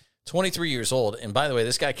night. 23 years old. And by the way,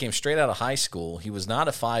 this guy came straight out of high school. He was not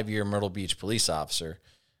a 5-year Myrtle Beach police officer.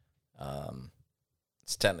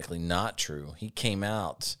 It's technically not true. He came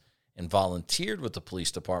out and volunteered with the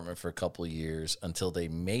police department for a couple of years until they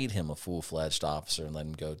made him a full-fledged officer and let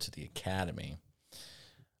him go to the academy.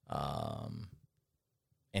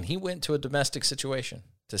 And he went to a domestic situation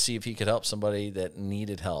to see if he could help somebody that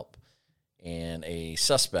needed help. And a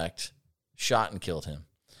suspect shot and killed him.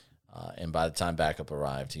 And by the time backup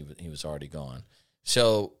arrived, he was already gone.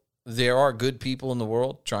 So there are good people in the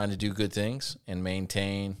world trying to do good things and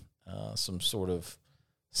maintain some sort of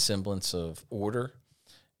semblance of order.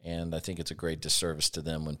 And I think it's a great disservice to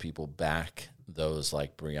them when people back those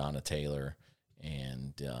like Breonna Taylor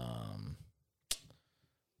and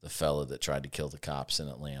the fella that tried to kill the cops in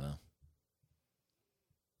Atlanta.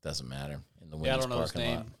 Doesn't matter. In the I don't know his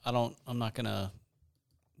parking name. lot. I'm not going to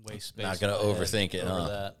waste space. Not going to overthink it, huh?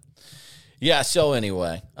 That. Yeah, so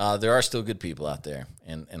anyway, there are still good people out there,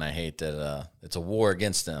 and I hate that it's a war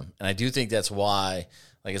against them. And I do think that's why,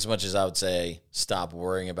 like, as much as I would say stop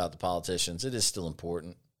worrying about the politicians, it is still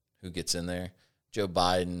important who gets in there. Joe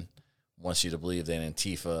Biden wants you to believe that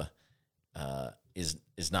Antifa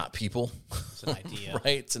is not people. It's an idea.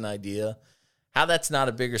 Right? It's an idea. How that's not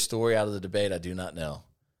a bigger story out of the debate, I do not know.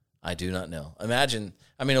 Imagine,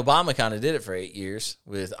 Obama kind of did it for 8 years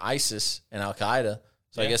with ISIS and Al-Qaeda.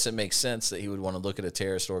 So I guess it makes sense that he would want to look at a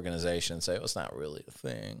terrorist organization and say, well, it's not really a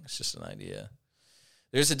thing. It's just an idea.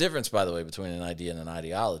 There's a difference, by the way, between an idea and an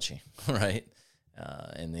ideology, right?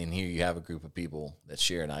 And then here you have a group of people that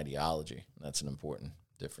share an ideology. That's an important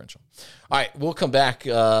differential. All right, we'll come back.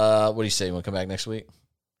 What do you say? You want to come back next week?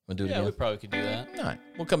 Want to do it again? Yeah, we probably could do that. All right,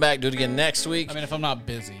 we'll come back, do it again next week. If I'm not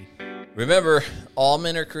busy. Remember, all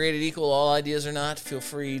men are created equal, all ideas are not. Feel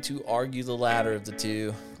free to argue the latter of the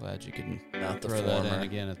two. Glad you can Not the throw that in former.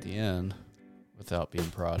 again at the end without being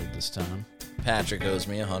prodded this time. Patrick owes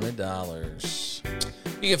me $100.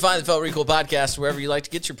 You can find the Felt Recoil Podcast wherever you like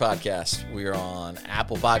to get your podcasts. We are on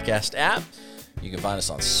Apple Podcast app. You can find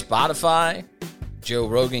us on Spotify. Joe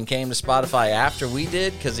Rogan came to Spotify after we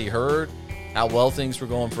did because he heard how well things were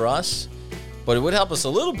going for us. But it would help us a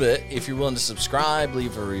little bit if you're willing to subscribe,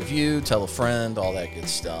 leave a review, tell a friend, all that good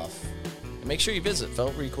stuff. And make sure you visit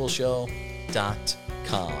feltrecoilshow.com.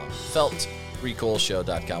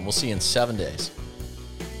 Feltrecoilshow.com. We'll see you in 7 days.